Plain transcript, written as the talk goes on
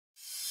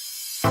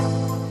Hi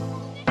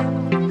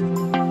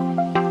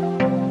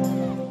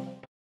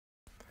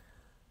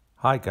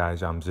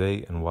guys, I'm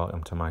Z and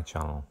welcome to my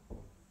channel.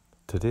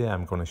 Today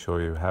I'm going to show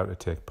you how to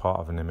take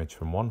part of an image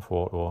from one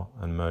photo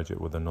and merge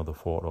it with another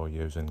photo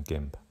using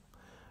Gimp.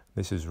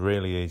 This is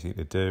really easy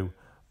to do,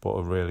 but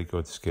a really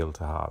good skill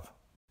to have.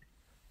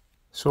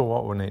 So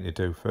what we need to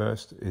do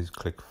first is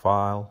click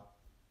File,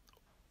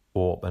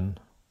 Open,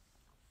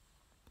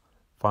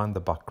 find the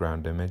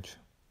background image,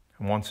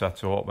 and once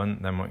that's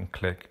open then we can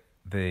click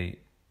the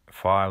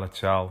file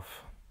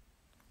itself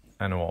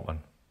and open.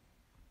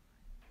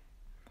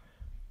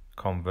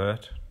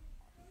 Convert,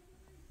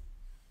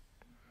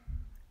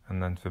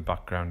 and then the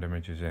background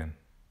image is in.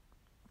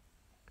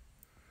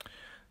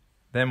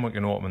 Then we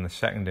can open the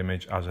second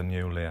image as a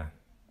new layer.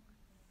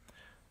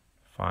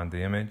 Find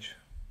the image,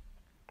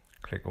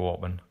 click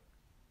open,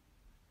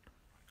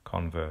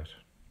 convert,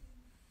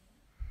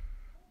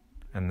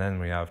 and then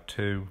we have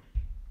two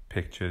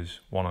pictures,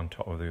 one on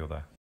top of the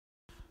other.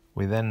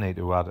 We then need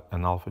to add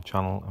an alpha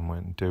channel, and we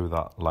can do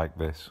that like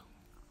this.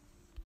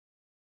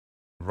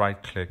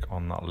 Right click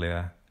on that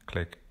layer,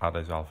 click add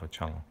as alpha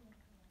channel,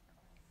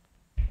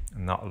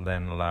 and that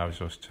then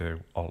allows us to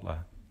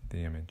alter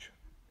the image.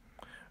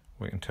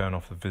 We can turn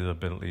off the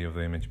visibility of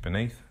the image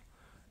beneath,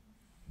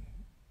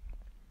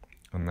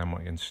 and then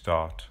we can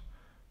start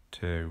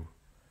to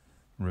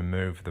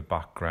remove the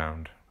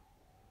background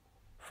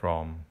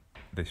from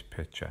this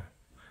picture.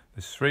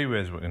 There's three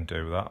ways we can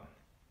do that,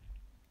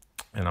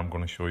 and I'm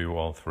going to show you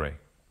all three.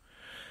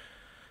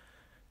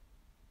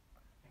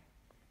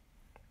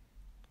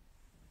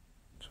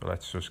 So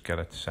let's just get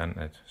it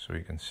centered so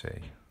you can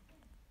see.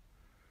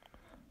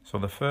 So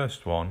the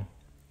first one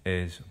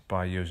is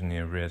by using the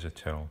eraser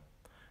tool.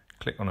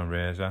 Click on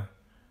eraser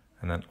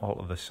and then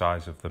alter the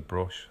size of the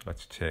brush.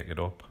 Let's take it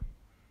up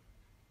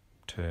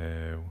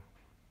to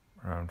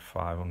around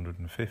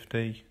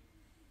 550,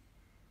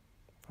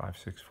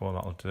 564,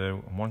 that'll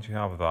do. And once you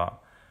have that,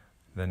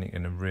 then you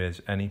can erase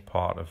any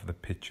part of the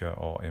picture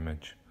or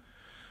image.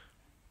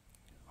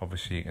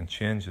 Obviously you can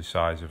change the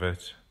size of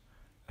it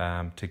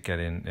to get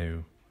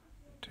into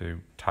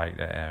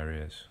tighter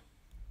areas.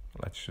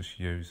 Let's just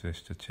use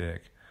this to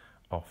take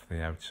off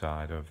the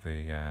outside of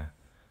the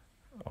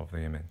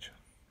image.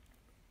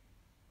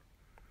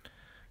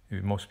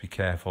 You must be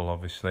careful,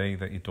 obviously,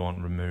 that you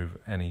don't remove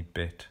any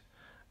bit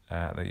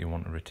that you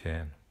want to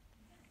retain.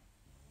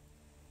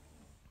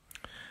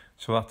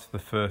 So that's the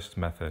first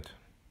method.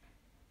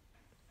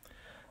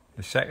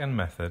 The second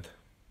method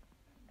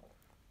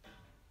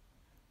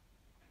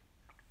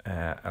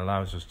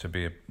allows us to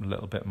be a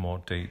little bit more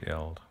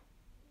detailed.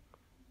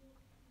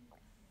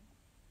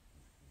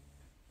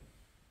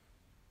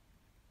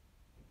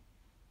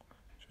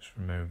 Just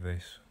remove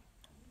this.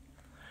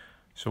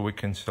 So we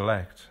can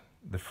select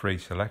the free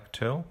select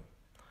tool,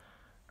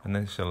 and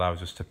this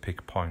allows us to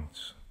pick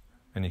points,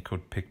 and you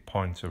could pick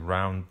points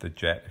around the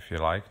jet if you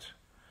liked,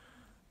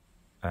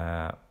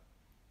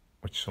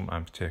 which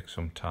sometimes takes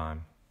some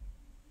time.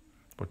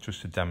 But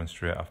just to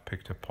demonstrate, I've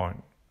picked a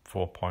point,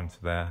 4 points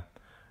there,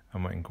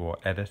 and we can go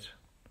edit,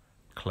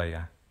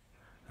 clear,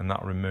 and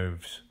that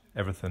removes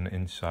everything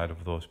inside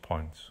of those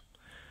points.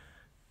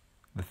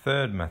 The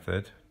third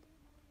method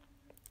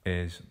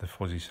is the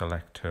fuzzy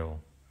select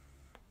tool.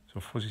 So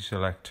fuzzy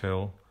select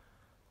tool,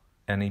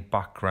 any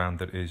background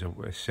that is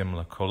a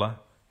similar colour,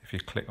 if you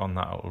click on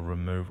that, it will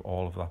remove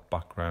all of that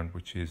background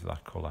which is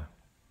that colour.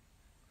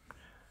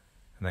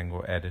 And then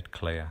go edit,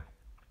 clear.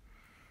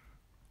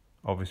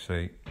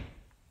 Obviously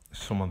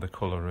some of the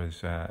colour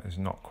is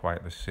not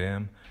quite the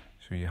same,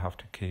 so you have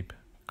to keep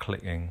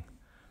clicking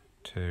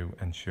to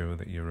ensure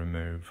that you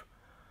remove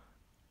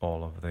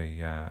all of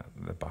the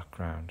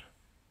background.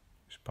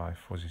 Just by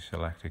fuzzy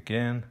select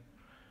again.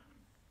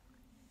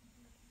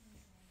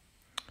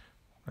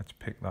 Let's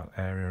pick that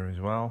area as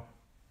well.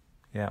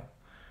 Yeah.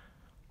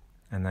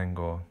 And then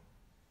go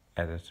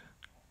edit,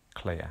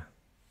 clear.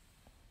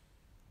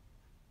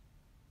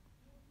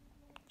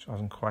 Which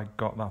hasn't quite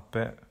got that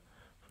bit.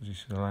 Fuzzy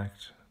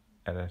select,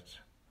 edit,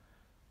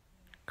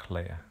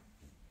 clear.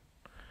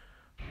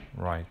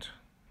 Right.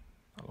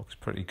 That looks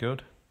pretty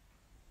good.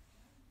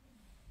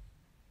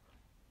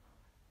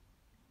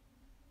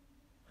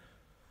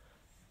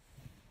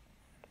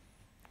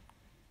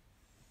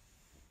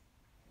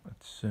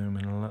 Zoom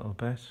in a little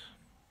bit,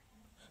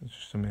 so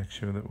just to make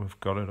sure that we've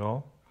got it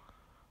all.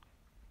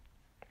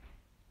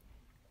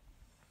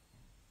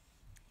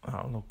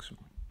 That looks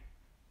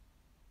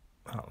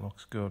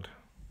good.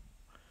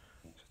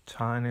 It's a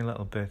tiny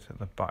little bit at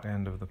the back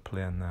end of the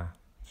plane there.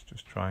 Let's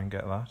just try and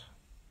get that.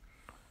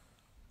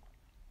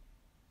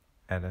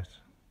 Edit,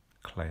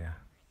 clear.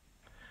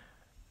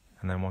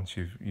 And then once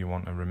you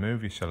want to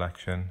remove your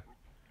selection,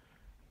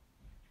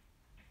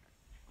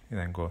 you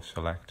then go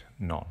select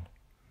none.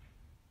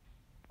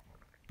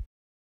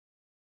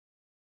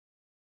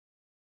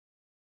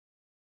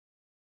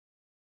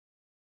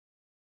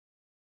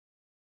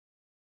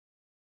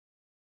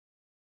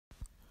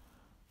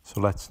 So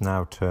let's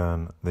now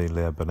turn the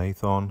layer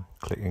beneath on,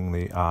 clicking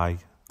the eye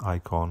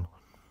icon,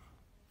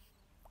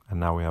 And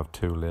now we have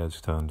 2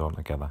 layers turned on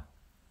together.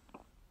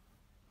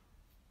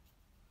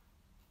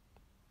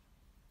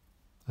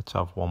 Let's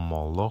have one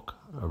more look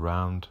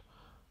around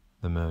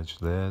the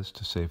merged layers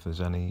to see if there's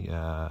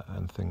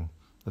anything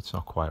that's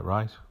not quite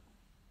right.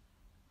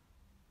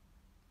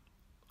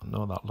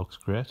 No, that looks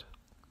great.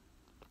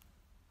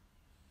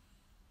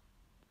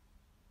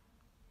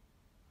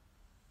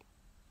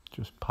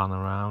 Just pan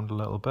around a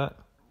little bit.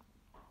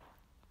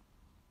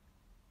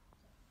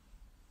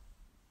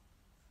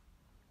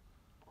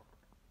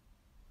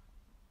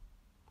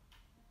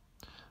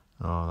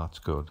 Oh, that's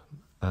good.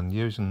 And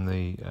using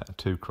the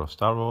 2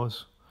 crossed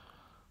arrows,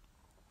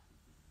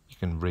 you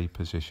can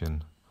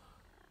reposition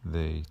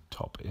the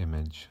top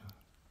image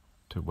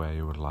to where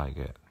you would like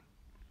it.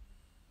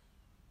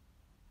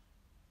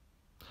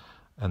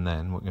 And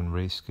then we can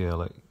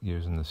rescale it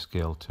using the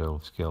scale tool,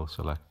 scale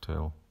select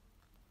tool.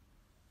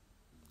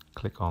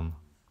 Click on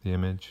the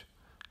image,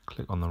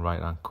 click on the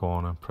right hand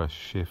corner, press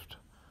shift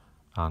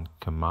and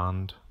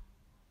command,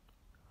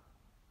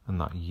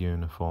 and that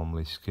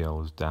uniformly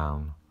scales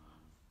down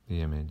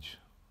the image.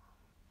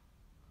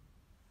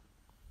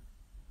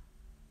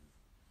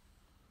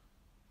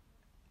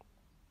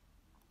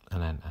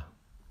 And enter.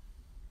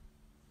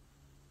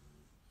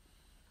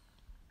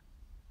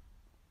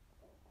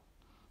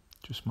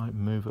 Just might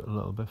move it a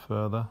little bit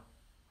further.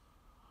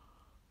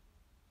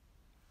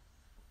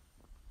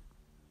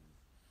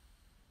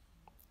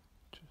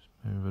 Just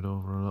move it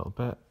over a little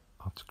bit.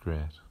 That's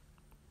great.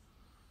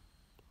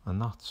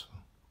 And that's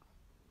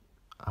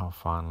our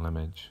final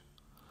image.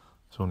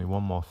 There's only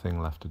one more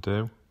thing left to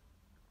do.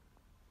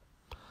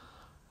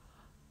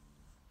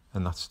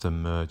 And that's to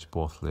merge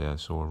both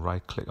layers. So we'll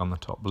right click on the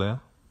top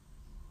layer.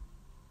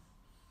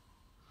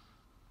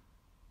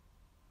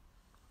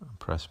 And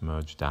press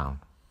merge down.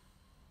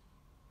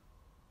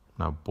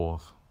 Now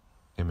both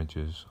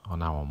images are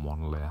now on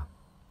one layer.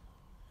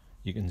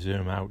 You can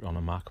zoom out on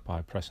a Mac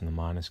by pressing the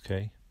minus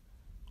key,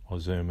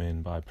 or zoom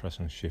in by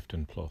pressing shift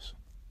and plus.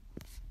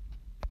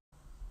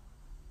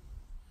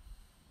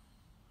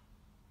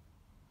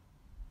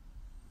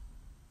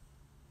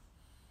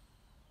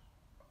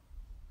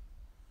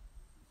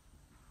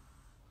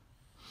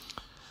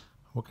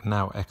 We can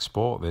now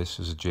export this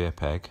as a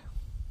JPEG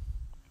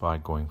by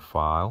going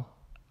File,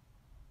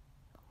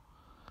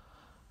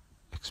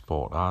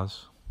 Export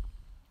As,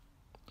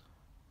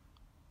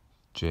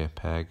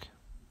 JPEG,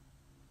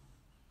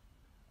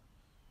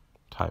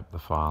 type the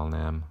file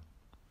name.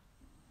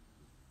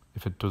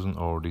 If it doesn't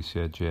already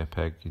say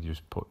JPEG, you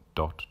just put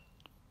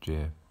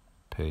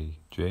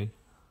 .jpg,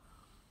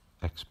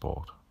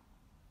 export,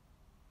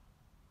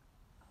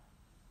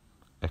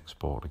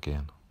 export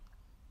again.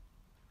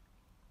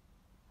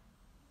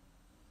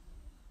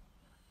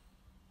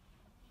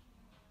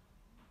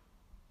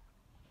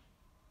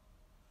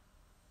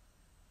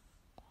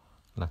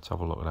 Let's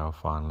have a look at our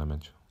final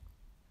image.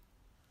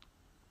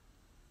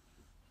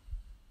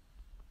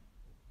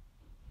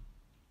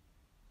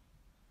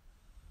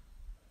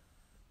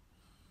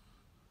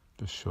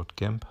 Just shut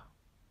Gimp.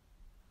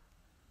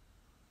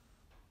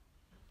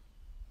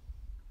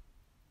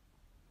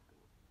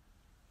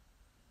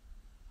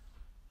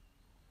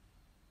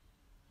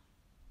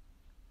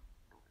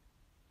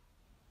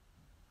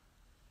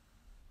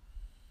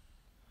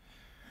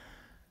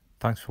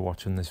 Thanks for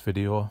watching this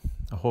video.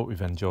 I hope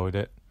you've enjoyed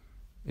it.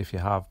 If you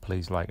have,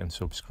 please like and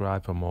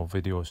subscribe for more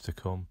videos to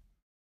come.